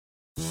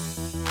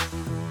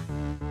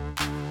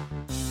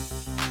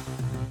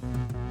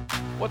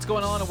What's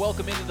going on, and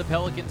welcome into the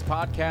Pelicans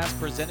podcast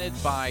presented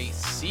by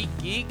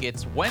SeatGeek.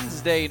 It's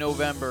Wednesday,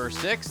 November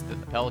 6th,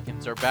 and the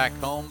Pelicans are back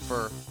home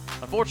for,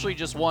 unfortunately,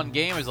 just one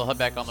game as they'll head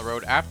back on the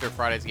road after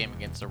Friday's game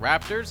against the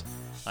Raptors.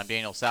 I'm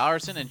Daniel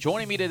Salerson, and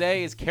joining me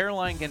today is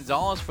Caroline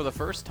Gonzalez for the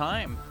first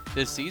time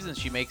this season.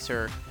 She makes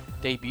her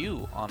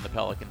debut on the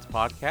Pelicans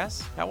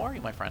podcast. How are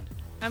you, my friend?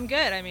 I'm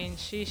good. I mean,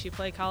 you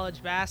play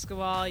college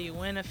basketball. You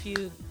win a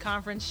few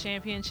conference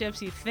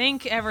championships. You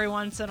think every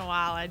once in a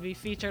while I'd be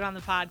featured on the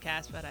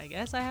podcast, but I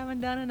guess I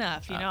haven't done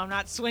enough. I'm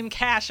not Swin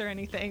Cash or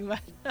anything. But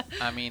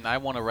I mean, I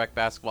won a rec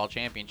basketball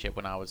championship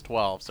when I was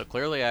 12, so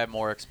clearly I have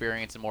more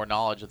experience and more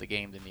knowledge of the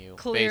game than you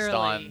based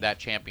on that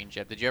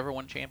championship. Did you ever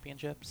win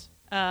championships?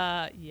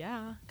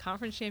 Yeah.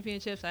 Conference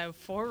championships. I have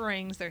 4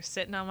 rings. They're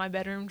sitting on my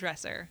bedroom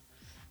dresser.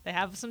 They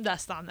have some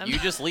dust on them. You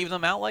just leave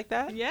them out like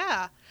that?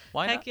 Yeah.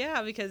 Why not? Heck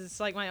yeah, because it's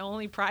like my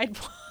only pride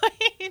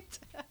point.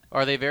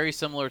 Are they very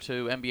similar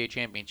to NBA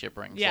championship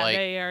rings? Yeah,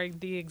 they are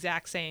the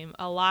exact same.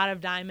 A lot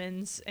of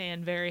diamonds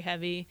and very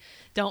heavy.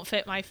 Don't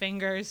fit my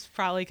fingers,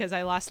 probably because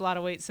I lost a lot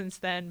of weight since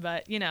then,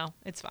 but,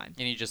 it's fine.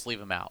 And you just leave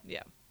them out?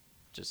 Yeah.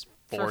 Just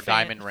 4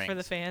 diamond rings. For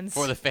the fans.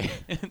 For the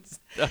fans.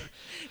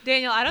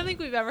 Daniel, I don't think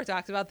we've ever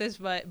talked about this,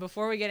 but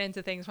before we get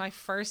into things, my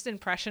first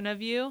impression of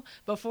you,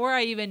 before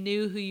I even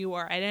knew who you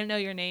were, I didn't know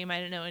your name, I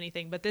didn't know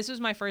anything, but this was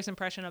my first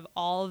impression of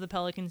all of the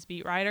Pelicans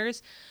beat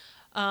writers.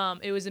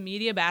 It was a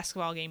media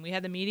basketball game. We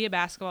had the media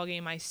basketball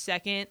game my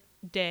second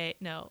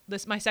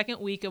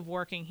week of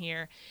working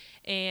here.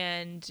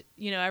 And,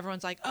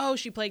 everyone's like, oh,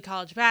 she played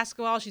college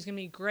basketball. She's going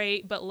to be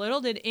great. But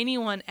little did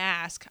anyone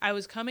ask. I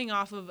was coming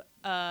off of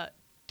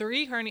 2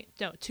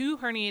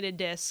 herniated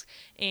discs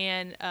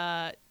and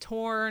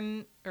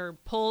torn or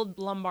pulled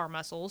lumbar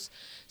muscles.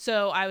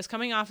 So I was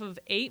coming off of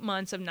 8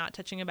 months of not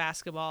touching a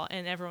basketball,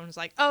 and everyone was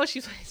like, oh,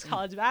 she plays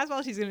college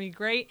basketball. She's going to be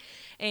great.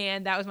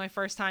 And that was my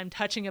first time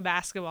touching a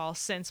basketball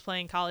since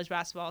playing college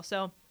basketball.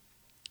 So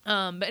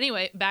but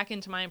anyway, back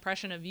into my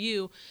impression of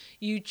you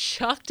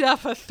chucked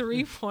up a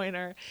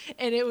 3-pointer,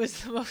 and it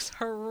was the most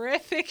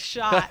horrific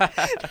shot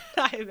that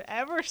I've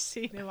ever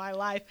seen in my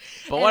life.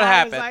 But what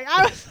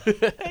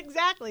happened?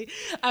 Exactly.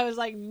 I was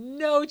like,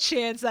 no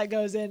chance that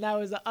goes in. That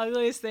was the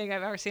ugliest thing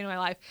I've ever seen in my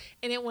life.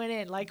 And it went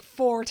in like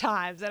 4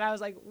 times. And I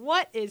was like,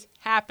 what is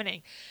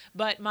happening?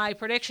 But my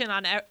prediction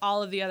on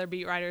all of the other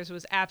beat writers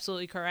was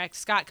absolutely correct.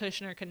 Scott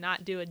Kushner could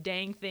not do a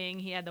dang thing.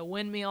 He had the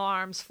windmill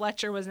arms.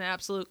 Fletcher was an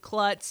absolute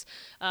klutz.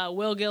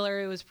 Will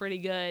Guillory was pretty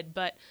good,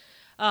 but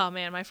oh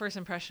man, my first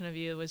impression of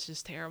you was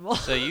just terrible.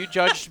 So you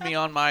judged me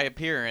on my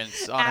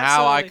appearance, on Absolutely.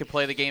 how I could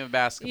play the game of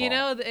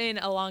basketball. In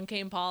Along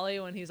Came Polly,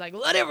 when he's like,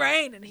 let it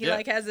rain, and he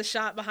has the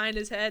shot behind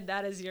his head,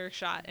 that is your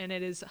shot, and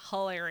it is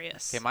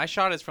hilarious. Okay, my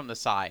shot is from the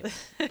side,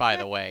 by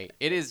the way.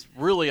 It is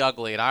really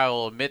ugly, and I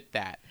will admit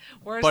that.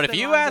 But if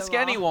you ask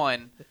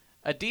anyone,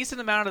 a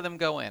decent amount of them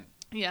go in.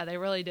 Yeah, they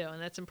really do,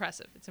 and that's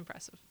impressive. It's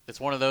impressive.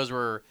 It's one of those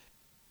where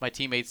my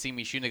teammates see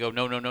me shooting, they go,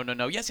 no,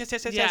 yes.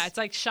 Yeah, it's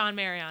like Sean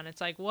Marion. It's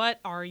like, what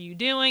are you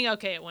doing?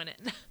 Okay, it went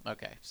in.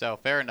 Okay, so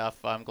fair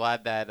enough. I'm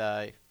glad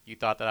that you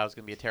thought that I was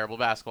going to be a terrible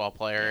basketball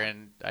player,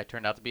 and I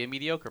turned out to be a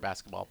mediocre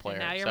basketball player.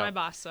 And now you're my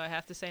boss, so I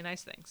have to say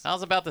nice things. I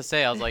was about to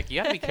say, you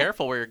got to be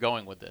careful where you're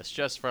going with this.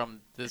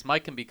 This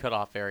mic can be cut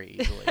off very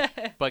easily.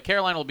 But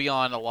Caroline will be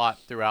on a lot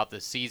throughout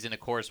this season, of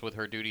course, with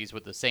her duties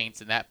with the Saints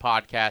and that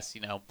podcast,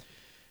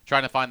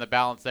 trying to find the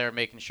balance there,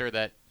 making sure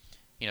that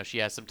she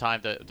has some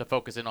time to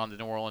focus in on the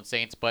New Orleans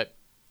Saints. But,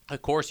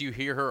 of course, you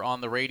hear her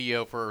on the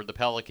radio for the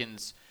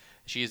Pelicans.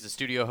 She is the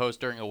studio host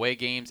during away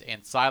games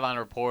and sideline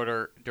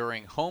reporter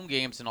during home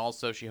games, and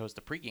also she hosts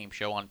a pregame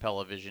show on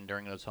Pelivision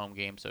during those home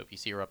games. So if you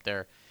see her up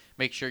there,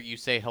 make sure you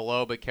say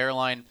hello. But,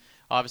 Caroline,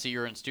 obviously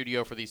you're in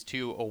studio for these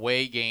 2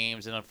 away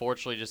games, and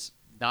unfortunately just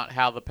not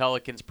how the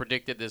Pelicans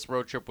predicted this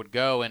road trip would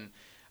go. And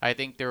I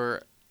think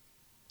they're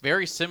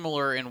very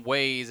similar in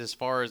ways as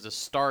far as the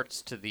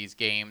starts to these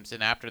games,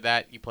 and after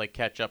that you play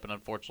catch up, and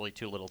unfortunately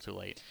too little too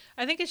late.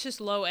 I think it's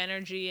just low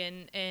energy,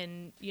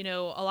 and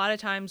a lot of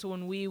times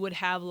when we would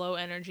have low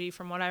energy,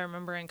 from what I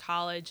remember in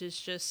college,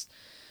 is just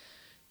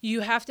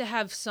you have to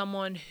have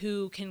someone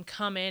who can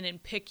come in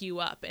and pick you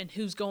up, and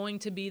who's going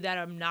to be that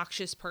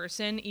obnoxious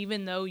person,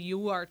 even though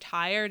you are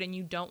tired and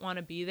you don't want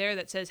to be there,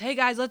 that says, hey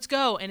guys, let's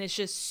go. And it's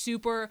just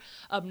super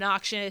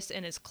obnoxious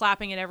and is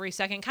clapping at every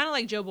second, kind of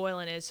like Joe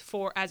Boylan is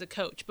as a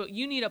coach. But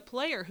you need a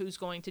player who's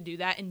going to do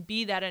that and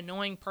be that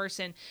annoying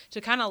person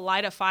to kind of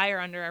light a fire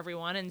under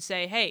everyone and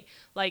say, hey,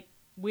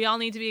 we all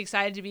need to be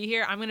excited to be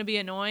here. I'm going to be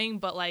annoying,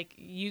 but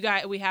you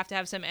guys, we have to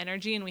have some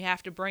energy and we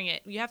have to bring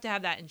it. You have to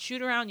have that in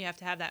shoot around. You have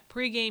to have that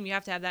pregame. You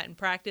have to have that in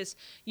practice.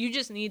 You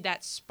just need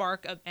that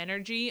spark of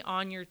energy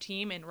on your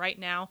team. And right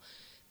now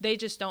they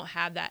just don't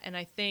have that. And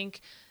I think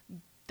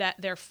that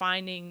they're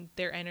finding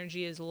their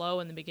energy is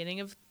low in the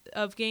beginning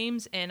of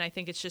games. And I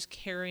think it's just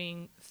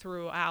carrying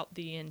throughout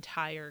the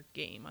entire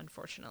game,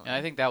 unfortunately. And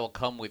I think that will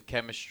come with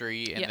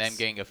chemistry and them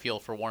getting a feel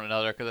for one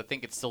another. Cause I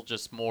think it's still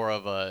just more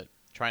of a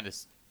trying to,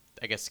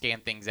 scan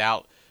things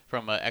out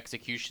from an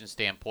execution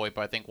standpoint.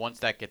 But I think once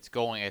that gets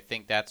going, I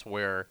think that's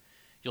where,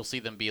 you'll see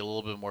them be a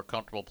little bit more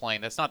comfortable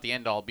playing. That's not the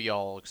end-all,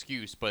 be-all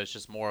excuse, but it's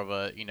just more of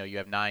a, you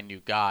have 9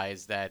 new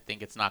guys that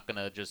think it's not going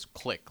to just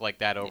click like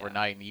that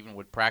overnight. And even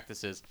with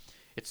practices,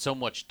 it's so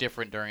much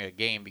different during a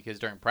game because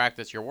during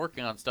practice, you're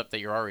working on stuff that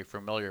you're already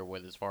familiar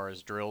with as far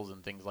as drills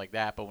and things like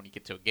that. But when you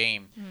get to a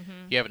game,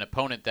 you have an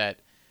opponent that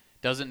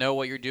doesn't know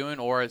what you're doing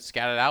or has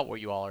scattered out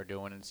what you all are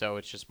doing. And so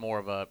it's just more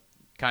of a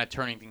kind of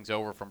turning things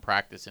over from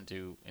practice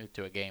into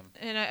a game.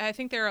 And I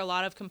think there are a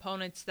lot of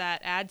components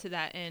that add to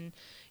that. And,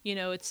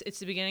 it's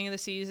the beginning of the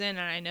season, and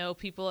I know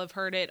people have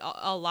heard it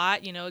a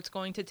lot. It's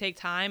going to take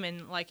time.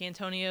 And like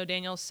Antonio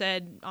Daniels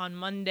said on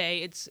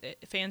Monday,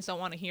 fans don't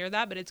want to hear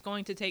that, but it's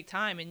going to take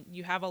time. And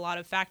you have a lot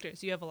of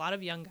factors. You have a lot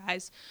of young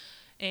guys.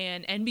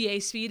 And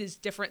NBA speed is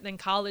different than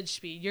college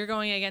speed. You're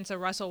going against a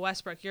Russell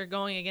Westbrook. You're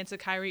going against a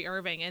Kyrie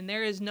Irving. And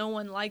there is no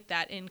one like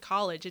that in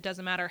college. It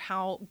doesn't matter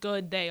how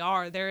good they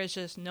are. There is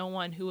just no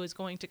one who is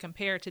going to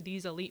compare to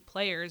these elite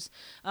players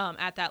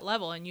at that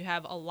level. And you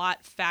have a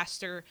lot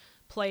faster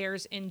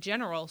players in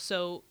general.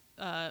 So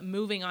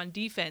moving on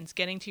defense,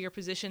 getting to your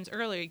positions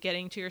earlier,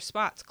 getting to your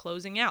spots,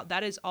 closing out,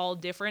 that is all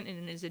different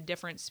and it is a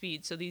different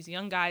speed. So these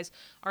young guys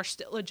are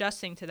still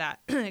adjusting to that.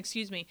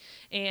 Excuse me.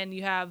 And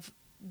you have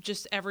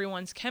just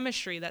everyone's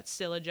chemistry that's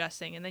still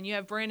adjusting. And then you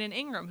have Brandon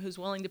Ingram, who's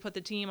willing to put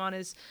the team on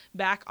his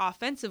back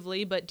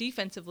offensively, but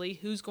defensively,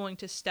 who's going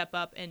to step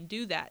up and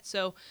do that.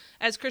 So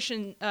as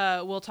Christian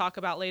will talk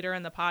about later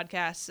in the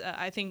podcast,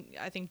 I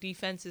think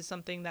defense is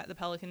something that the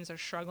Pelicans are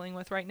struggling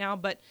with right now,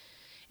 but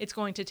it's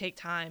going to take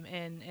time.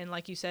 And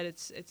like you said,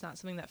 it's not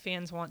something that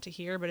fans want to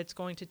hear, but it's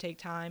going to take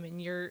time.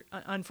 And you're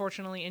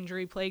unfortunately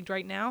injury plagued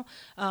right now.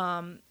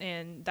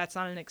 And that's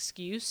not an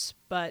excuse,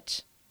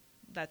 but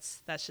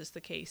that's just the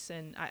case.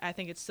 And I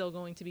think it's still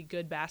going to be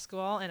good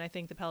basketball, and I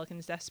think the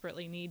Pelicans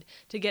desperately need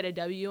to get a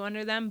W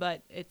under them,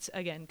 but it's,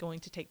 again, going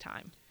to take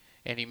time.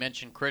 And he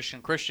mentioned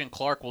Christian. Christian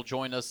Clark will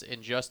join us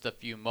in just a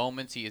few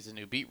moments. He is a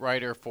new beat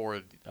writer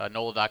for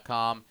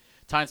NOLA.com,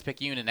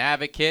 Times-Picayune and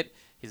Advocate.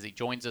 He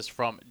joins us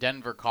from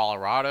Denver,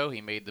 Colorado.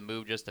 He made the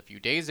move just a few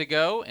days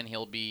ago, and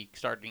he'll be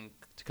starting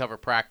to cover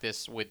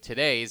practice with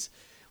today's,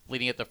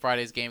 leading up to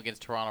Friday's game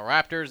against Toronto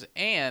Raptors.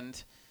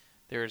 And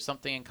there's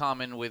something in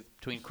common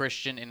between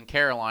Christian and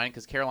Caroline,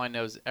 because Caroline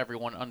knows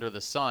everyone under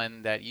the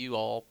sun, that you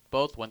all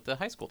both went to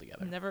high school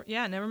together.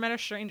 Never met a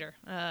stranger.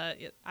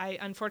 I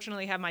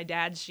unfortunately have my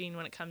dad's gene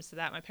when it comes to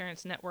that. My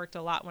parents networked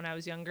a lot when I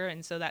was younger,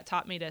 and so that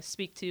taught me to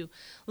speak to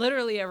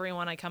literally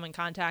everyone I come in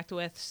contact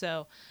with.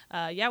 So,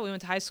 we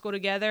went to high school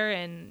together,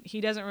 and he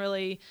doesn't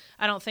really,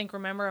 I don't think,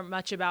 remember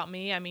much about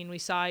me. I mean, we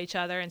saw each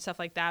other and stuff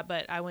like that,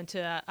 but I went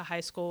to a high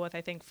school with,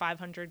 I think,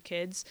 500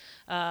 kids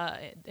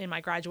in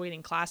my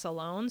graduating class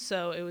alone.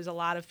 So it was a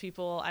lot of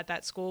people at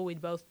that school. We'd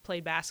both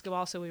played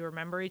basketball, so we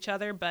remember each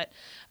other, but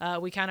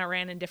we kind of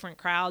ran in different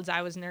crowds.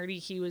 I was nerdy.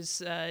 He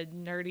was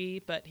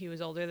nerdy, but he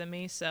was older than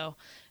me. So,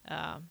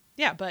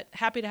 but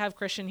happy to have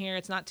Christian here.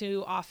 It's not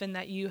too often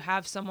that you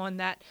have someone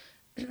that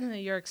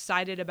you're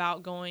excited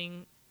about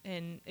going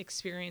and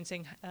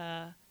experiencing.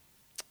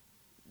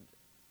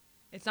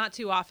 It's not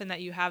too often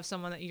that you have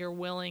someone that you're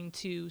willing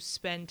to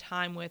spend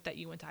time with that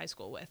you went to high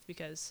school with,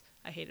 because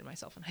I hated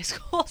myself in high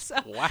school. So.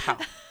 Wow.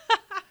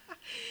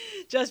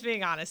 Just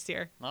being honest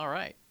here. All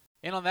right.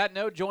 And on that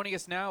note, joining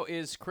us now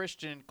is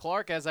Christian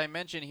Clark. As I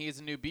mentioned, he is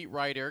a new beat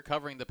writer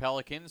covering the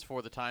Pelicans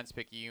for the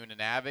Times-Picayune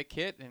and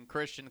Advocate. And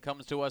Christian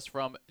comes to us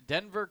from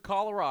Denver,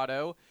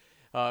 Colorado.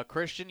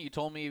 Christian, you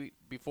told me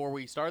before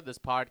we started this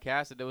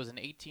podcast that it was an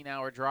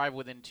 18-hour drive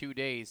within 2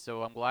 days.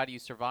 So I'm glad you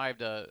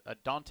survived a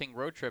daunting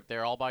road trip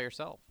there all by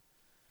yourself.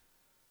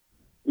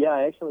 Yeah,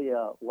 I actually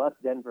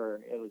left Denver.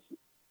 It was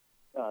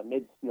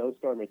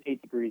mid-snowstorm. It was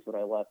 8 degrees when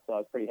I left, so I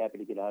was pretty happy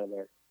to get out of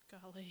there.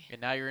 Golly. And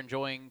now you're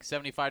enjoying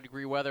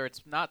 75-degree weather.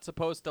 It's not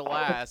supposed to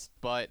last,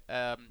 but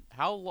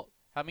how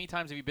many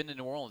times have you been to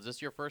New Orleans? Is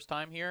this your first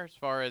time here? As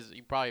far as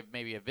you probably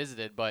maybe have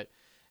visited, but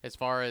as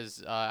far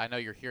as I know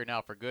you're here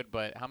now for good,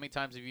 but how many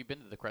times have you been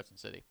to the Crescent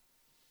City?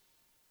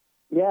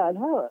 Yeah,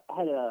 I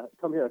had to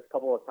come here a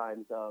couple of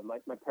times.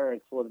 My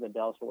parents live in the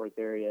Dallas-Fort Worth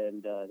area,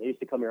 and they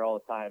used to come here all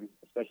the time,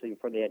 especially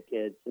before they had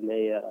kids. And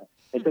they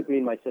took me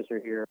and my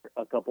sister here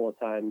a couple of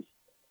times.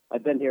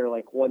 I've been here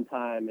like one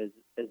time as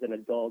an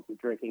adult of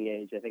drinking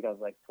age. I think I was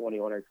like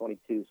 21 or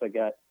 22, so I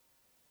got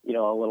a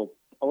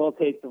little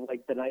taste of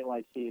like the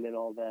nightlife scene and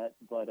all that.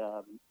 But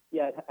I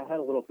had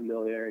a little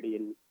familiarity,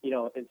 and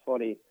it's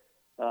funny.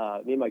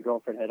 Me and my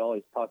girlfriend had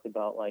always talked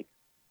about like,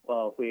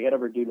 well, if we could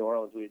ever do New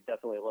Orleans, we would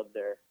definitely live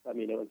there. I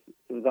mean, it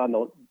was on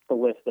the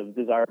list of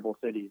desirable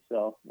cities.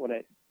 So when a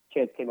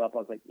chance came up, I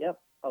was like, yep.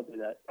 I'll do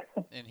that.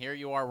 And here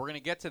you are. We're going to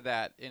get to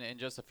that in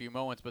just a few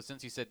moments. But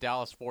since you said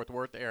Dallas-Fort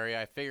Worth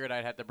area, I figured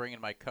I'd have to bring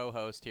in my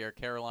co-host here,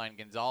 Caroline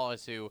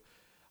Gonzalez, who,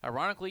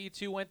 ironically, you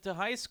two went to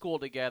high school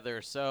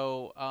together.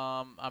 So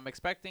I'm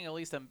expecting at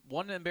least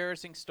one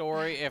embarrassing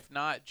story, if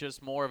not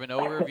just more of an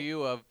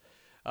overview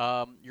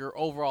of your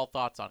overall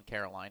thoughts on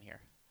Caroline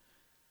here.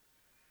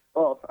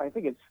 Well, I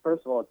think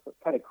first of all, it's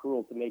kind of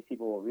cruel to make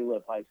people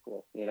relive high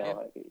school.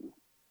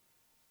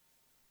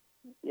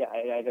 Yeah,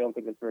 I don't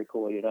think that's very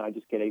cool. I'm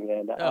just kidding,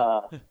 man.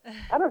 Oh.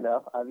 I don't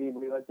know. I mean,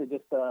 we went to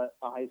just a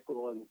high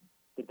school in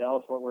the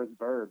Dallas-Fort Worth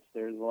burbs.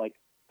 There's like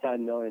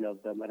 10 million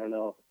of them. I don't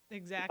know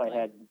Exactly. if I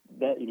had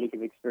that unique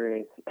of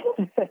experience.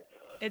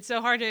 It's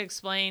so hard to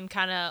explain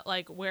kind of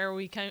like where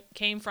we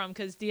came from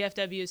because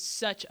DFW is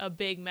such a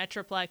big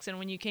metroplex. And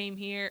when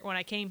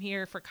I came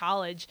here for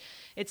college,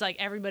 it's like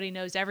everybody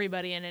knows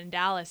everybody. And in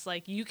Dallas,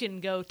 like you can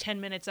go 10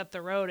 minutes up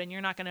the road and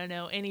you're not going to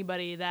know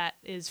anybody that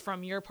is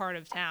from your part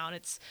of town.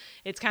 It's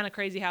kind of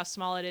crazy how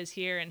small it is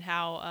here and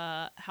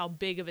how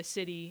big of a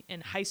city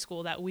and high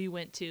school that we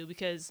went to,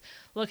 because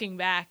looking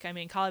back, I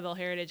mean, Colleyville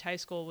Heritage High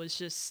School was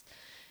just,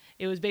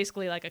 it was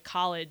basically like a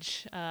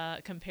college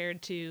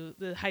compared to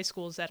the high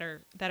schools that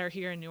are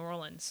here in New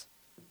Orleans.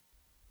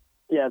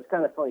 Yeah, it's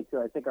kind of funny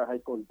too. I think our high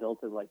school was built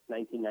in like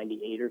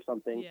 1998 or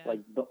something. Yeah. Like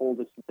the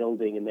oldest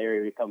building in the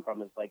area we come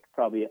from is like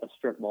probably a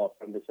strip mall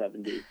from the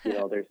 70s.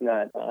 There's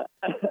not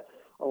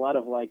a lot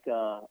of like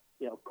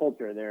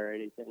culture there or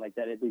anything like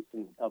that. At least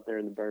up there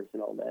in the burbs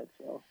and all that.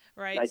 So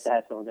right. Nice to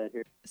have some of that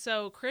here.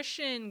 So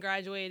Christian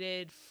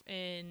graduated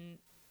in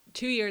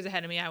 2 years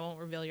ahead of me. I won't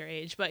reveal your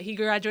age, but he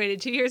graduated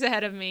 2 years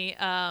ahead of me.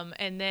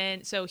 And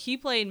then, so he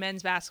played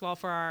men's basketball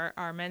for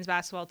our men's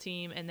basketball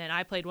team. And then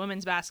I played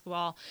women's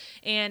basketball.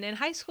 And in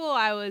high school,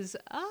 I was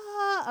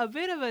a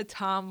bit of a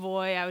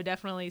tomboy, I would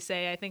definitely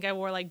say. I think I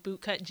wore like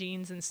bootcut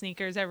jeans and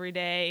sneakers every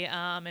day,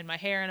 and my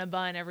hair in a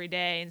bun every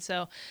day. And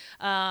so,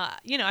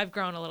 I've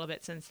grown a little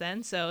bit since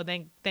then. So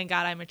thank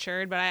God I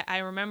matured. But I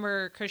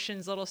remember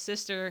Christian's little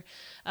sister,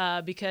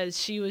 because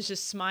she was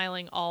just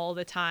smiling all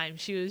the time.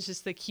 She was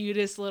just the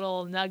cutest little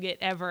nugget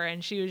ever,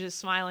 and she was just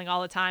smiling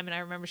all the time. And I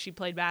remember she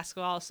played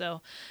basketball,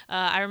 so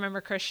I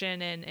remember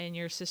Christian and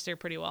your sister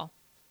pretty well.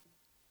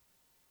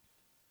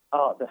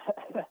 Oh,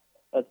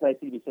 that's nice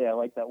of you to say. I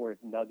like that word,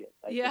 nugget.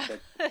 Yeah,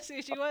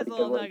 she was a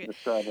little nugget.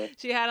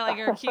 She had like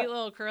her cute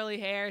little curly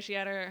hair. She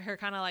had her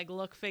kind of like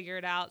look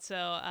figured out. So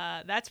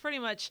that's pretty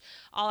much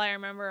all I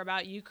remember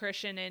about you,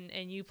 Christian,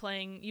 and you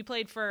playing. You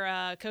played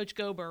for Coach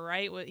Gober,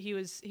 right? He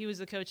was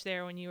the coach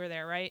there when you were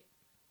there, right?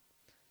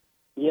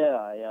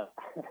 Yeah.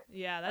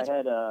 Yeah, that's. I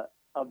had a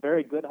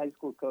very good high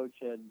school coach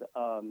and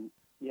a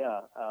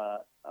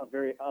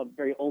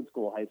very old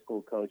school high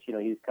school coach.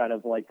 He's kind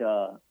of like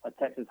a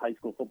Texas high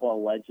school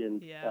football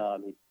legend. Yeah.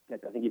 I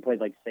think he played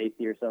like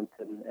safety or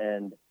something.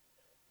 And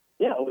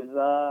yeah, it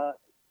was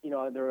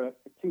there were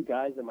two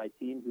guys on my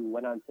team who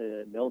went on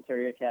to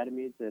military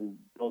academies, and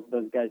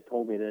those guys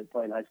told me that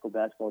playing high school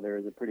basketball there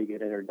was a pretty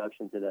good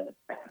introduction to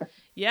that.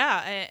 Yeah,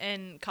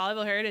 and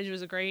Colleyville Heritage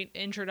was a great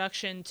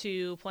introduction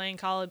to playing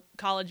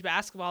college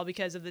basketball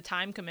because of the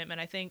time commitment.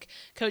 I think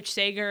Coach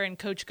Sager and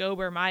Coach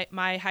Gober,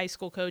 my high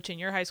school coach and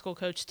your high school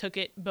coach, took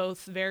it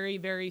both very,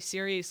 very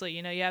seriously.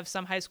 You have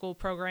some high school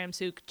programs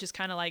who just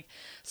kind of like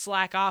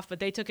slack off, but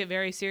they took it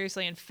very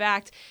seriously. In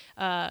fact,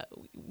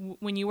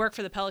 when you work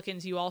for the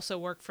Pelicans, you also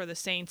work for the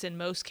Saints in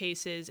most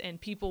cases, and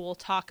people will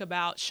talk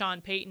about Sean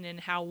Payton and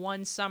how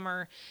one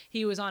summer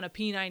he was on a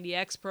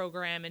P90X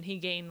program and he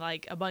gained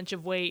like a bunch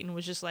of weight and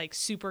was just like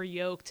super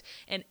yoked.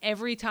 And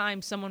every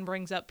time someone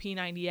brings up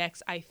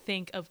P90X, I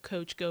think of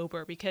Coach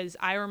Gober, because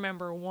I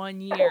remember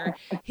one year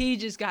he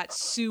just got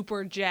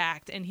super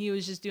jacked and he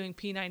was just doing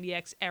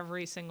P90X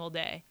every single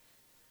day.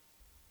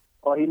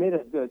 Well, he made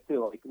us do it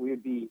too. Like we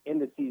would be in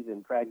the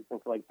season practicing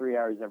for like 3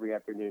 hours every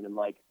afternoon, and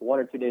like 1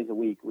 or 2 days a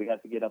week we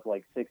have to get up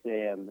like 6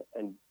 a.m.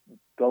 and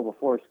go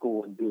before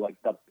school and do like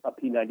a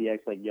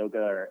P90X like yoga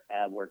or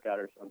ab workout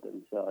or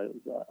something. So it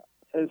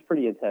was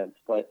pretty intense.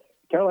 But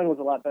Caroline was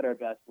a lot better at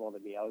basketball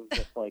than me. I was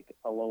just like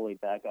a lowly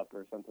backup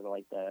or something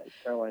like that.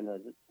 Caroline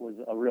was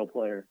a real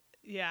player.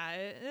 Yeah,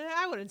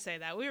 I wouldn't say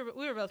that. We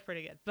were both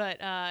pretty good, but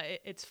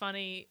it's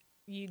funny.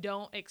 You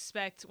don't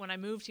expect, when I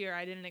moved here,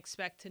 I didn't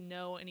expect to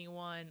know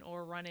anyone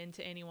or run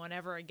into anyone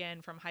ever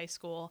again from high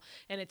school.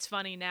 And it's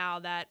funny now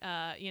that,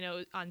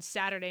 on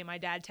Saturday, my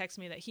dad texted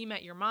me that he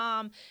met your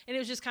mom. And it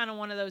was just kind of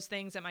one of those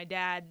things that my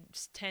dad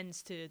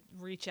tends to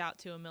reach out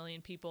to a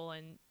million people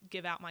and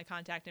give out my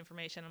contact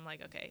information. I'm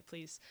like, okay,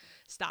 please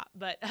stop.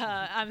 But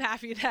I'm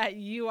happy that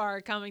you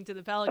are coming to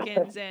the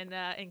Pelicans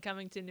and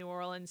coming to New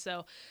Orleans.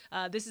 So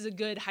this is a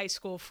good high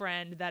school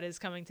friend that is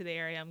coming to the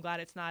area. I'm glad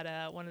it's not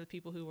one of the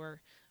people who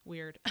were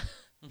weird.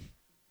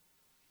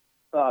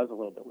 I was a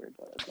little bit weird,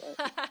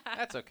 but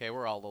that's okay.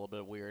 We're all a little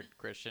bit weird,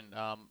 Christian.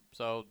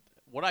 So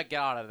what I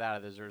got out of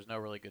that is there's no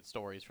really good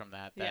stories from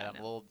that. I'm a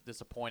little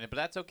disappointed, but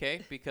that's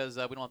okay because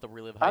we don't have to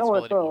relive high school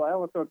anymore. I don't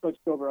want to throw Coach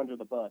Gober under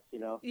the bus,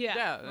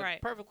 Yeah, right.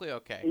 Perfectly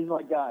okay. He's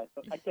my guy,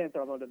 so I can't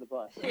throw him under the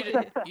bus.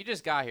 You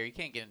just got here. You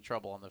can't get in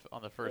trouble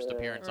on the first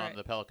appearance on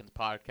the Pelicans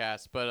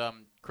podcast. But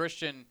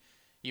Christian,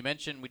 you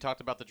mentioned we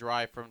talked about the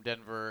drive from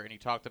Denver, and you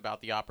talked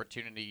about the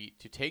opportunity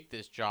to take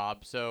this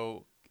job.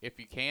 So if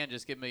you can,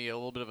 just give me a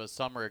little bit of a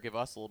summary, or give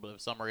us a little bit of a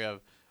summary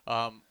of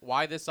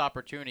why this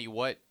opportunity.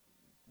 What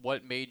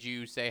made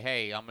you say,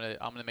 "Hey, I'm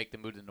gonna make the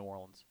move to New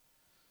Orleans"?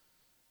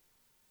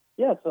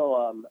 Yeah,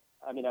 so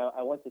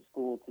I went to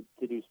school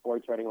to do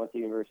sports writing. I went to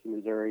University of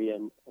Missouri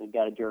and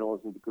got a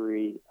journalism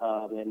degree.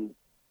 I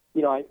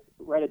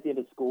right at the end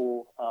of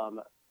school,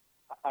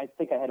 I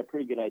think I had a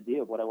pretty good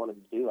idea of what I wanted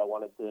to do. I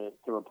wanted to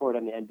report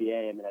on the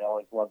NBA. I mean, I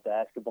always loved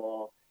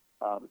basketball.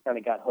 Kind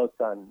of got hooked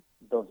on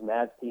those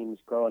Mavs teams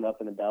growing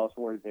up in the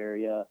Dallas-Fort Worth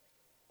area.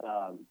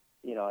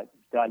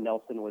 Don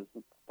Nelson was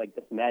like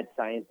this mad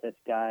scientist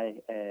guy,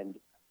 and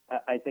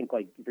I think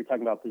like if you're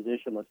talking about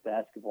positionless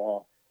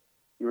basketball,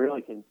 you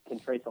really can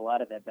trace a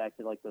lot of that back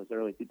to like those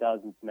early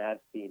 2000s Mavs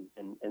teams,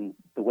 and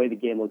the way the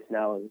game looks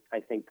now, I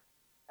think,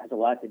 has a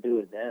lot to do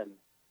with them.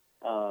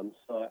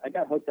 So I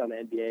got hooked on the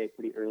NBA at a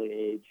pretty early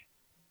age.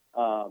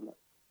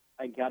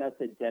 I got out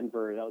to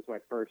Denver. That was my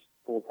first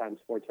full-time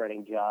sports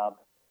writing job.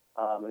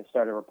 I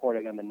started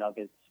reporting on the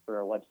Nuggets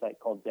for a website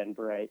called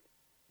Denverite.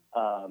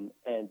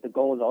 And the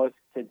goal was always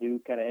to do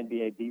kind of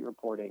NBA beat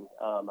reporting.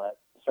 I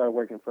started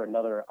working for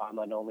another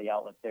online-only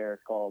outlet there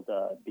called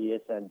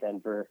BSN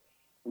Denver.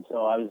 And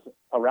so I was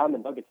around the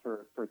Nuggets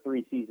for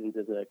 3 seasons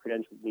as a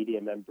credentialed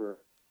media member.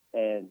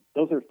 And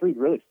those are 3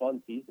 really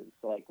fun seasons.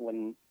 So like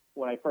when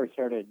I first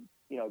started,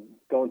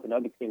 going to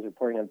Nuggets games,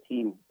 reporting on the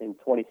team in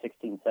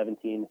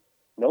 2016-17,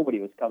 nobody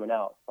was coming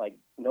out. Like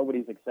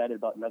nobody's excited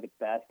about Nuggets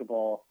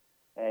basketball.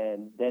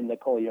 And then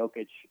Nikola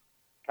Jokic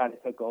kind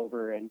of took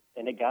over, and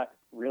it got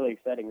really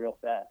exciting real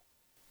fast.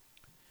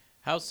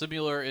 How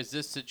similar is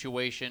this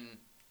situation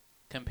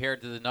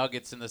compared to the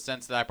Nuggets in the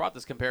sense that I brought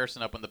this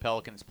comparison up when the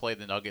Pelicans played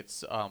the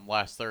Nuggets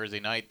last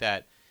Thursday night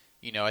that,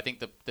 I think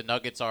the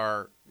Nuggets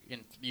are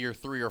in year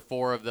 3 or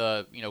 4 of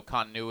the,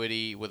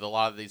 continuity with a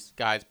lot of these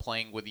guys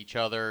playing with each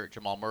other.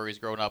 Jamal Murray's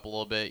grown up a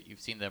little bit. You've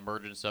seen the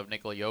emergence of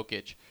Nikola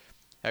Jokic.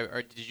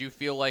 Did you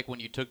feel like when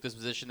you took this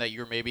position that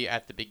you were maybe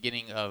at the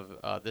beginning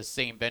of the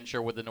same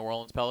venture with the New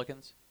Orleans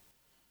Pelicans?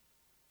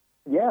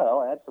 Yeah,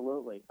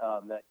 absolutely.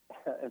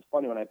 It's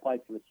funny, when I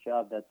applied for this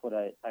job, that's what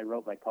I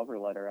wrote my cover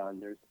letter on.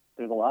 There's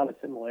a lot of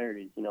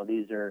similarities.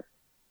 These are,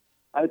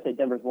 I would say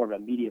Denver's more of a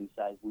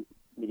medium-sized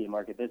media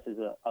market. This is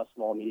a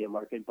small media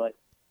market, but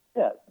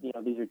yeah,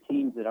 these are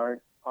teams that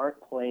aren't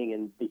playing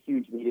in the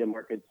huge media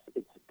markets.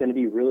 It's going to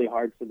be really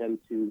hard for them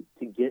to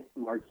get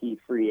marquee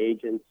free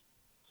agents.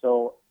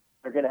 So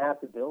they're going to have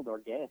to build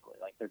organically.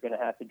 Like they're going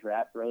to have to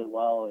draft really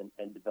well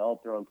and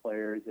develop their own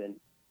players and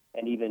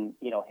even,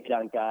 hit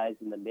on guys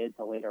in the mid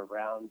to later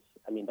rounds.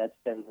 I mean, that's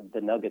been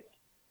the Nuggets'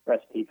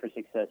 recipe for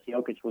success.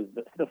 Jokic was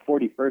the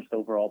 41st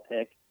overall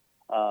pick.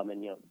 And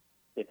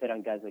they've hit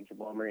on guys like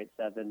Jamal Murray at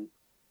 7.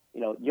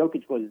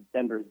 Jokic was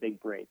Denver's big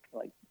break.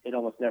 Like it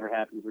almost never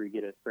happens where you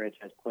get a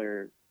franchise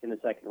player in the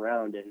second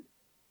round. And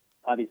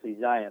obviously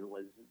Zion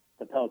was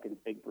the Pelicans'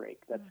 big break.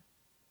 That's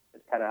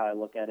kind of how I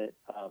look at it.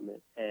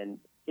 And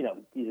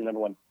he's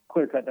a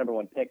clear-cut number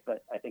one pick,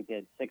 but I think they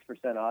had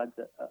 6% odds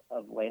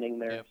of landing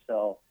there. Yep.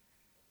 So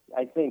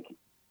I think,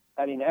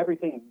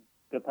 everything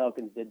the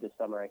Pelicans did this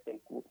summer, I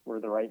think, were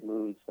the right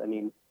moves.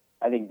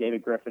 I think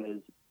David Griffin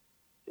is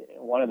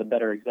one of the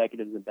better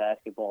executives in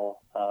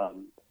basketball.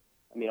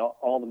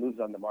 All the moves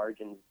on the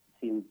margin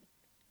seem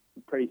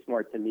pretty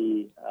smart to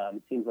me.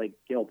 It seems like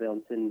Gil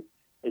Billington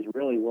is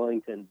really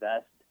willing to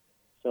invest.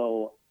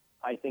 So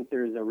I think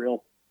there's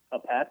a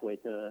pathway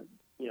to,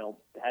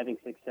 having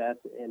success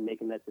and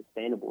making that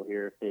sustainable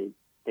here if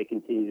they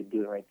continue to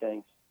do the right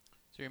things.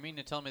 So you mean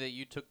to tell me that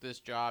you took this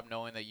job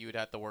knowing that you would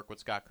have to work with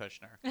Scott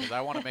Kushner? Because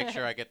I want to make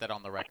sure I get that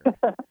on the record.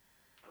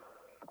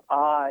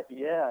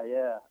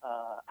 Yeah.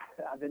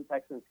 I've been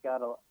texting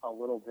Scott a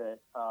little bit.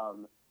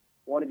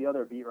 One of the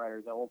other beat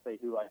writers, I won't say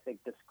who, I think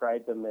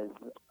described him as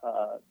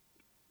a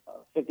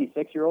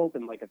 56-year-old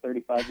in like a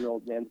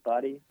 35-year-old man's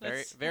body.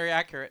 Very, very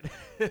accurate.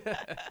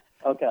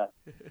 Okay.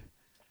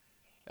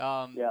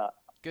 Yeah.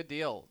 Good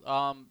deal.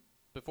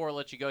 Before I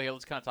let you go here,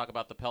 let's kind of talk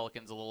about the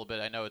Pelicans a little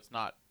bit. I know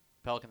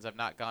Pelicans have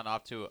not gone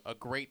off to a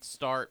great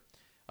start.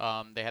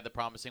 They had the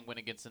promising win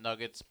against the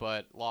Nuggets,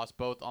 but lost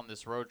both on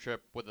this road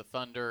trip with the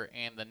Thunder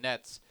and the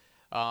Nets.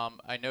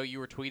 I know you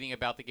were tweeting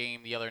about the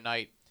game the other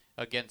night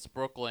against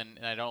Brooklyn,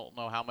 and I don't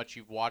know how much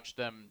you've watched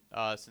them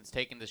since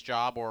taking this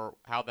job or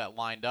how that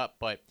lined up,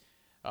 but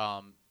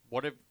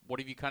what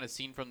have you kind of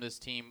seen from this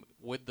team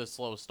with the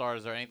slow start?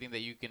 Is there anything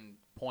that you can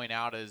point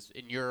out as,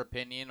 in your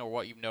opinion, or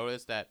what you've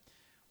noticed that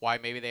why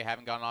maybe they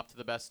haven't gotten off to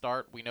the best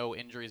start? We know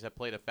injuries have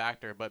played a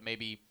factor, but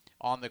maybe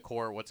on the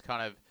court, what's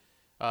kind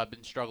of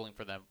been struggling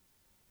for them?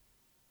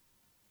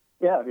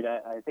 Yeah,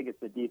 I think it's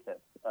the defense.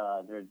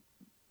 They're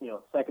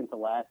second to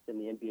last in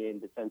the NBA in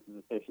defensive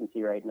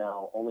efficiency right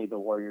now. Only the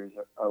Warriors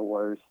are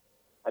worse.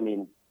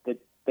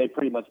 They've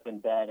pretty much been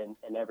bad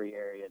in every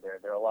area there.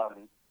 They're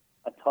allowing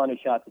a ton of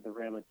shots at the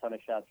rim, a ton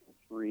of shots from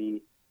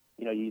 3.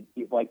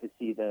 You'd like to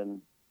see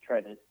them try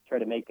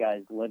to make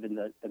guys live in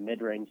the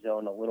mid-range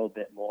zone a little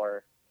bit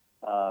more.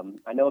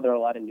 I know there are a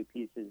lot of new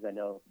pieces. I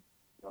know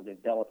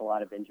they've dealt with a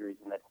lot of injuries,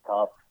 and that's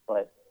tough.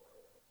 But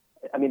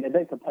they've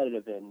been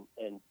competitive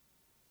in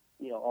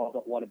all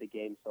but one of the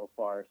games so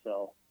far.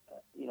 So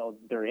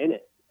they're in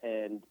it,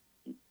 and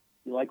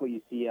you like what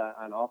you see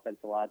on offense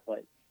a lot.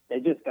 But they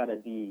just got to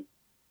be,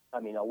 a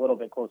little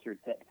bit closer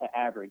to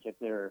average if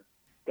they're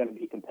going to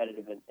be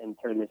competitive and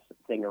turn this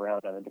thing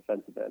around on the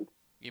defensive end.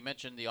 You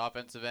mentioned the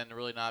offensive end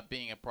really not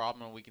being a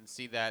problem, and we can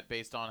see that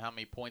based on how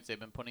many points they've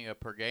been putting up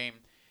per game.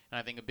 And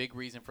I think a big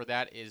reason for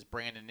that is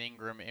Brandon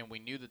Ingram, and we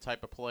knew the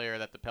type of player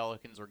that the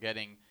Pelicans were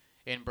getting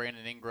in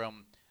Brandon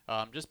Ingram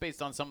just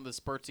based on some of the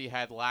spurts he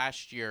had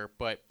last year.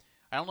 But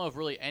I don't know if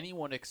really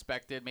anyone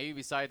expected, maybe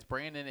besides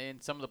Brandon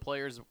and some of the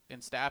players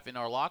and staff in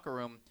our locker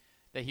room,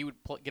 that he would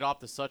get off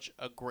to such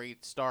a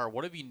great start.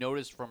 What have you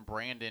noticed from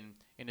Brandon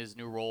in his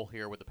new role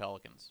here with the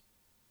Pelicans?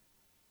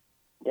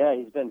 Yeah,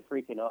 he's been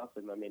freaking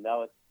awesome. I mean,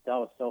 that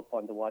was so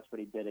fun to watch what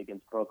he did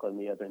against Brooklyn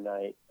the other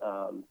night.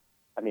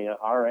 I mean,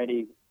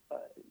 already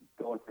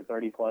going for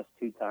 30-plus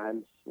 2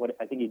 times.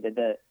 I think he did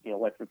that,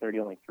 went for 30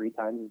 only 3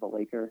 times as a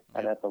Laker.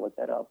 I'd have to look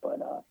that up. But,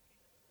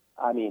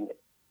 I mean,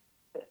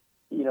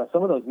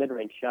 some of those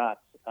mid-range shots,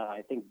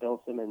 I think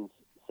Bill Simmons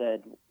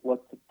said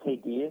looked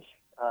KD-ish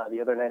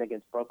the other night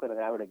against Brooklyn, and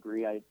I would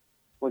agree. I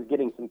was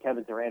getting some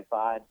Kevin Durant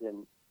vibes,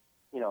 and,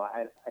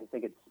 I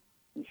think it's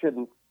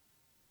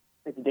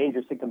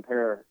dangerous to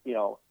compare,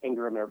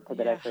 Ingram or put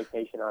that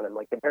expectation on him,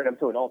 like comparing him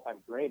to an all-time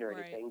great or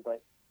anything.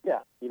 But, yeah,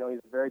 he's a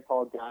very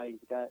tall guy.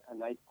 He's got a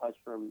nice touch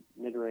from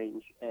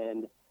mid-range,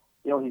 and,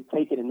 he's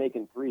taking and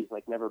making threes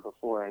like never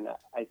before. And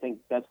I think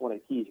that's one of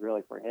the keys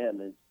really for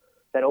him is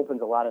that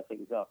opens a lot of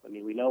things up. I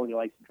mean, we know he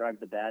likes to drive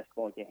the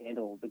basketball and can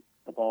handle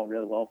the ball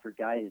really well for a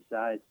guy his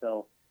size.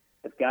 So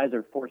if guys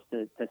are forced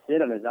to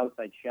sit on his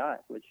outside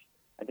shot, which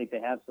I think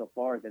they have so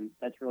far, then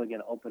that's really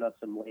going to open up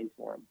some lanes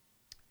for him.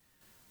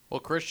 Well,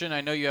 Christian,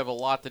 I know you have a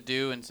lot to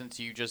do, and since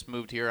you just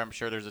moved here, I'm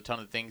sure there's a ton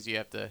of things you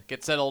have to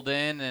get settled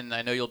in, and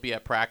I know you'll be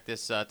at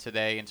practice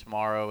today and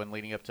tomorrow and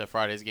leading up to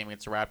Friday's game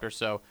against the Raptors,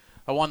 so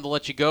I wanted to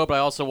let you go, but I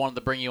also wanted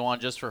to bring you on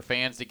just for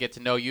fans to get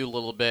to know you a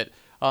little bit.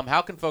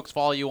 How can folks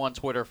follow you on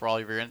Twitter for all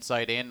of your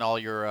insight and all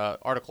your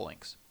article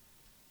links?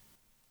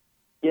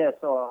 Yeah,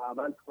 so I'm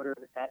on Twitter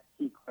at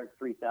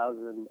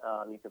CClark3000.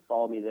 You can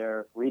follow me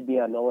there. Read me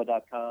on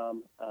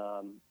NOLA.com.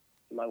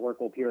 My work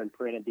will appear in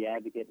print at The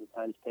Advocate and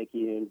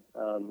Times-Picayune.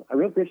 I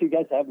really appreciate you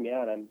guys having me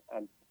on.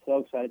 I'm so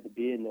excited to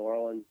be in New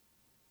Orleans.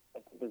 I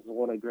think this is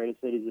one of the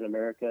greatest cities in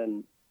America,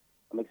 and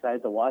I'm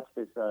excited to watch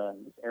this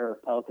era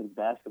of Pelicans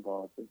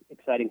basketball. It's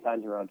exciting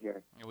times around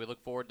here. And we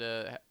look forward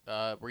to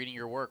reading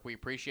your work. We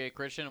appreciate it,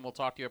 Christian, and we'll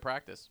talk to you at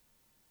practice.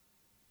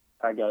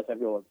 All right, guys. Have a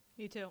good one.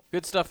 You too.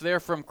 Good stuff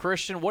there from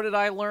Christian. What did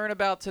I learn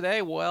about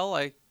today? Well,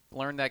 I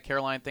learned that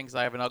Caroline thinks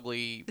I have an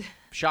ugly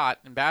shot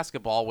in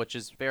basketball, which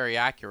is very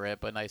accurate,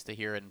 but nice to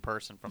hear it in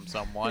person from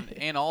someone.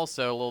 And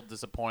also a little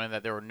disappointed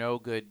that there were no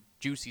good,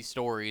 juicy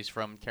stories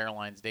from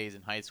Caroline's days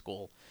in high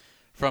school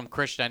from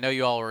Christian. I know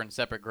you all were in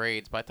separate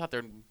grades, but I thought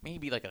there may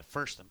be like a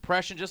first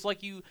impression, just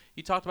like you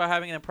talked about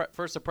having a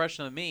first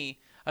impression of me.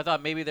 I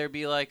thought maybe there'd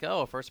be like,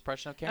 a first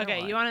impression of Caroline.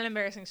 Okay, you want an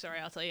embarrassing story?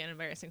 I'll tell you an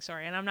embarrassing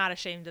story. And I'm not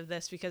ashamed of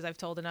this because I've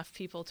told enough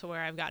people to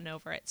where I've gotten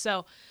over it.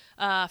 So,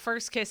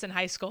 first kiss in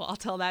high school, I'll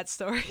tell that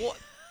story. What?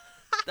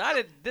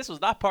 This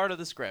was not part of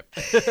the script.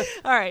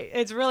 All right,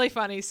 it's really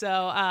funny.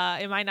 So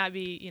it might not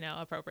be,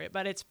 appropriate,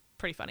 but it's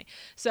pretty funny.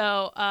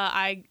 So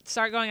I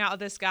start going out with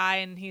this guy,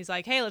 and he's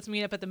like, hey, let's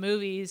meet up at the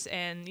movies.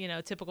 And,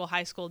 typical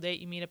high school date,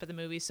 you meet up at the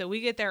movies. So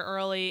we get there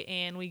early,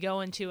 and we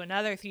go into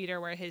another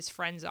theater where his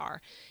friends are.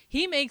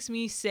 He makes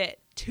me sit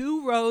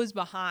 2 rows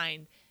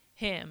behind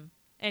him.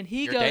 And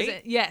he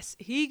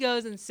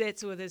goes and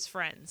sits with his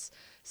friends.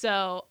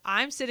 So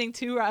I'm sitting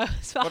 2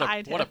 rows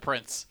behind him. What a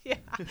prince. Yeah.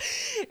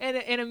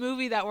 in a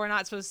movie that we're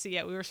not supposed to see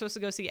yet. We were supposed to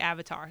go see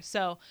Avatar.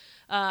 So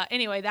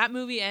anyway, that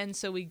movie ends.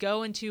 So we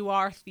go into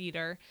our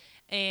theater,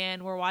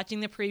 and we're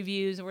watching the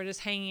previews, and we're just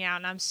hanging out,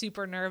 and I'm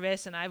super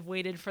nervous, and I've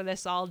waited for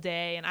this all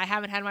day, and I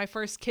haven't had my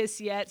first kiss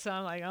yet. So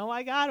I'm like, oh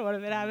my God, what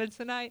if it happens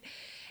tonight?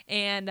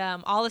 And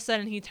all of a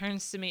sudden he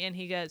turns to me and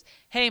he goes,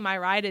 hey, my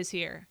ride is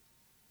here.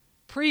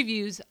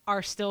 Previews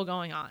are still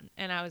going on.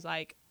 And I was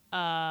like,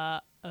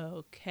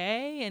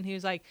 okay. And he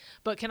was like,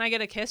 but can I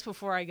get a kiss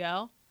before I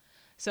go?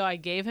 So I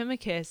gave him a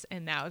kiss,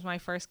 and that was my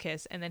first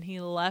kiss. And then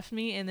he left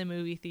me in the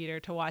movie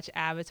theater to watch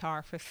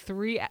Avatar for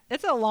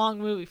it's a long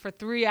movie, for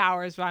 3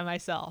 hours by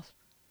myself.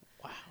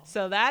 Wow.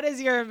 So that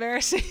is your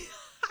embarrassing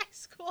high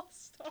school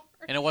story.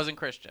 And it wasn't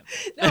Christian.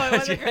 No, it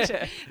wasn't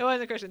Christian. It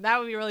wasn't Christian. That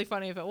would be really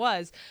funny if it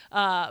was.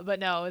 But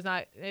no, it was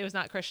not. It was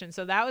not Christian.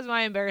 So that was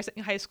my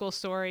embarrassing high school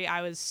story.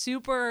 I was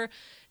super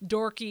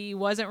dorky,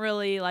 wasn't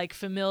really like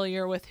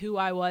familiar with who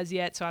I was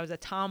yet. So I was a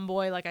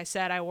tomboy. Like I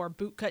said, I wore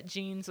bootcut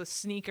jeans with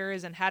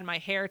sneakers and had my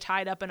hair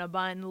tied up in a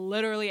bun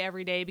literally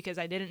every day because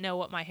I didn't know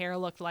what my hair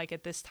looked like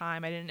at this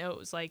time. I didn't know it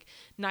was like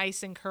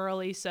nice and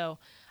curly. So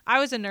I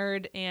was a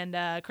nerd,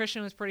 and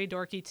Christian was pretty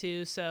dorky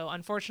too. So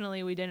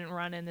unfortunately, we didn't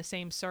run in the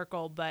same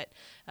circle, but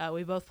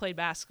we both played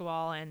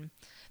basketball, and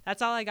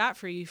that's all I got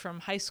for you from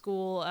high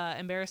school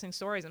embarrassing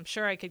stories. I'm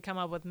sure I could come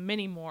up with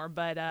many more,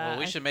 but well,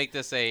 we should make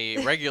this a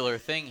regular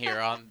thing here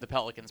on the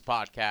Pelicans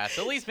podcast.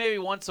 At least maybe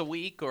once a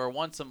week or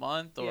once a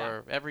month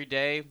or every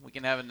day we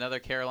can have another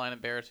Caroline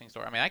embarrassing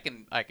story. I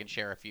mean, I can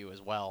share a few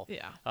as well.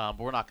 Yeah. But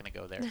we're not going to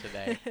go there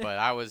today. But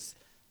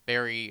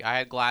I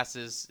had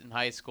glasses in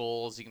high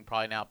school, as you can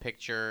probably now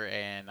picture,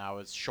 and I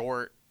was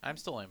short. I'm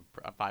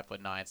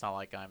 5'9". It's not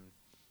like I'm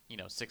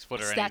 6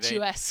 foot or anything.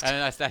 Statuesque. I'm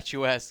not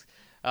statuesque.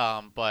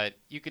 But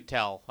you could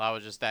tell I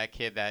was just that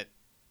kid that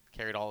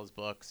carried all his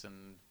books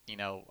and,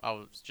 I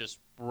was just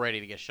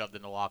ready to get shoved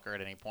in the locker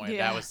at any point.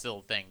 Yeah. That was still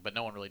a thing, but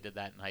no one really did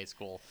that in high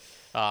school.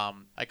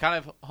 I kind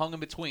of hung in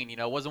between,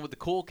 wasn't with the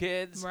cool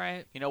kids.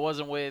 Right.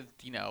 Wasn't with,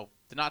 the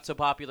not so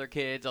popular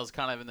kids. I was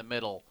kind of in the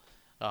middle.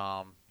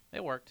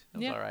 It worked. It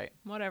was all right.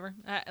 Whatever.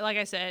 Like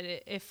I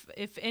said,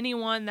 if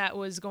anyone that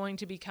was going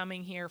to be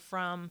coming here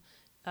from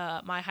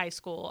my high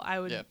school, I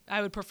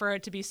would prefer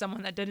it to be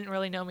someone that didn't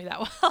really know me that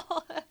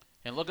well.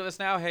 And look at us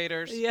now,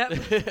 haters.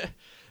 Yep.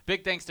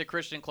 Big thanks to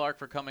Christian Clark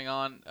for coming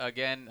on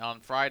again on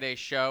Friday's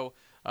show.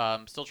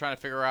 Still trying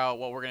to figure out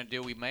what we're going to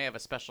do. We may have a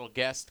special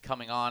guest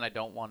coming on. I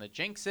don't want to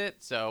jinx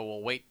it, so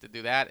we'll wait to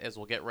do that as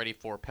we'll get ready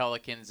for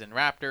Pelicans and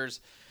Raptors.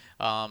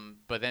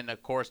 But then,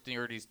 of course,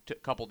 near these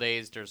couple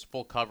days, there's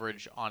full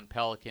coverage on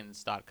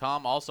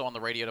Pelicans.com. Also on the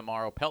radio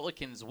tomorrow,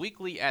 Pelicans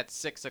Weekly at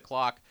 6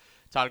 o'clock.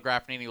 Todd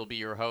Graffinini will be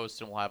your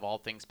host, and we'll have all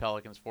things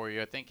Pelicans for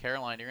you. I think,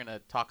 Caroline, you're going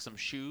to talk some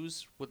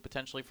shoes with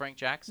potentially Frank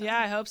Jackson? Yeah,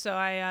 I hope so.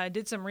 I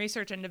did some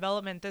research and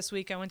development this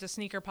week. I went to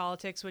Sneaker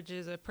Politics, which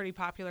is a pretty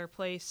popular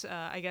place,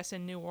 I guess,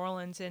 in New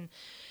Orleans, and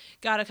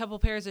got a couple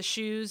pairs of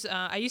shoes.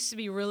 I used to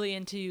be really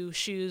into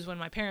shoes when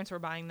my parents were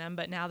buying them,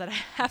 but now that I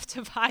have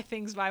to buy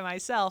things by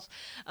myself,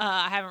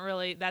 I haven't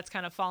really, that's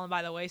kind of fallen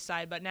by the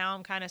wayside. But now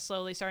I'm kind of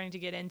slowly starting to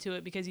get into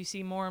it because you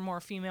see more and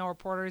more female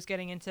reporters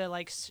getting into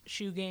like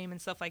shoe game and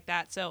stuff like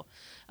that. So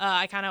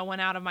I kind of went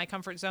out of my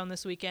comfort zone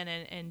this weekend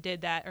and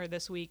did that, or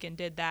this week and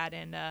did that,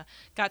 and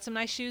got some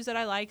nice shoes that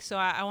I like. So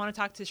I want to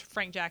talk to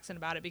Frank Jackson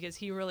about it because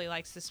he really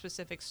likes this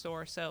specific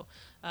store. So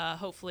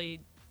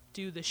hopefully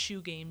do the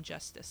shoe game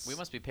justice. We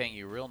must be paying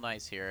you real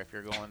nice here if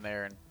you're going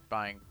there and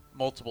buying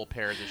multiple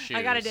pairs of shoes.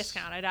 I got a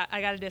discount. I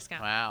got a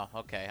discount. Wow.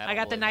 Okay. I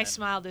got the nice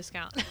smile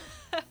discount.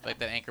 Like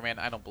that Anchorman.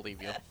 I don't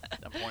believe you.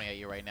 I'm pointing at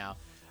you right now.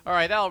 All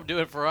right, that'll do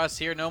it for us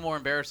here. No more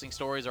embarrassing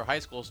stories or high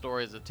school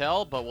stories to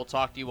tell, but we'll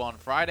talk to you on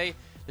Friday.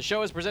 The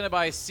show is presented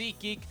by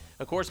SeatGeek.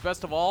 Of course,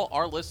 best of all,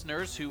 our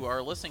listeners who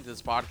are listening to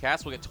this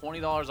podcast will get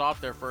 $20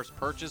 off their first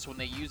purchase when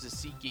they use the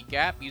SeatGeek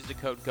app. Use the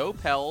code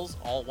GOPELS,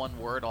 all one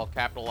word, all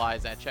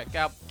capitalized at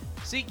checkout.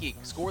 SeatGeek,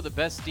 score the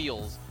best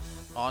deals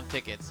on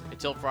tickets.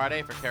 Until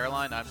Friday, for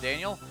Caroline, I'm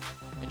Daniel.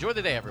 Enjoy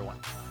the day, everyone.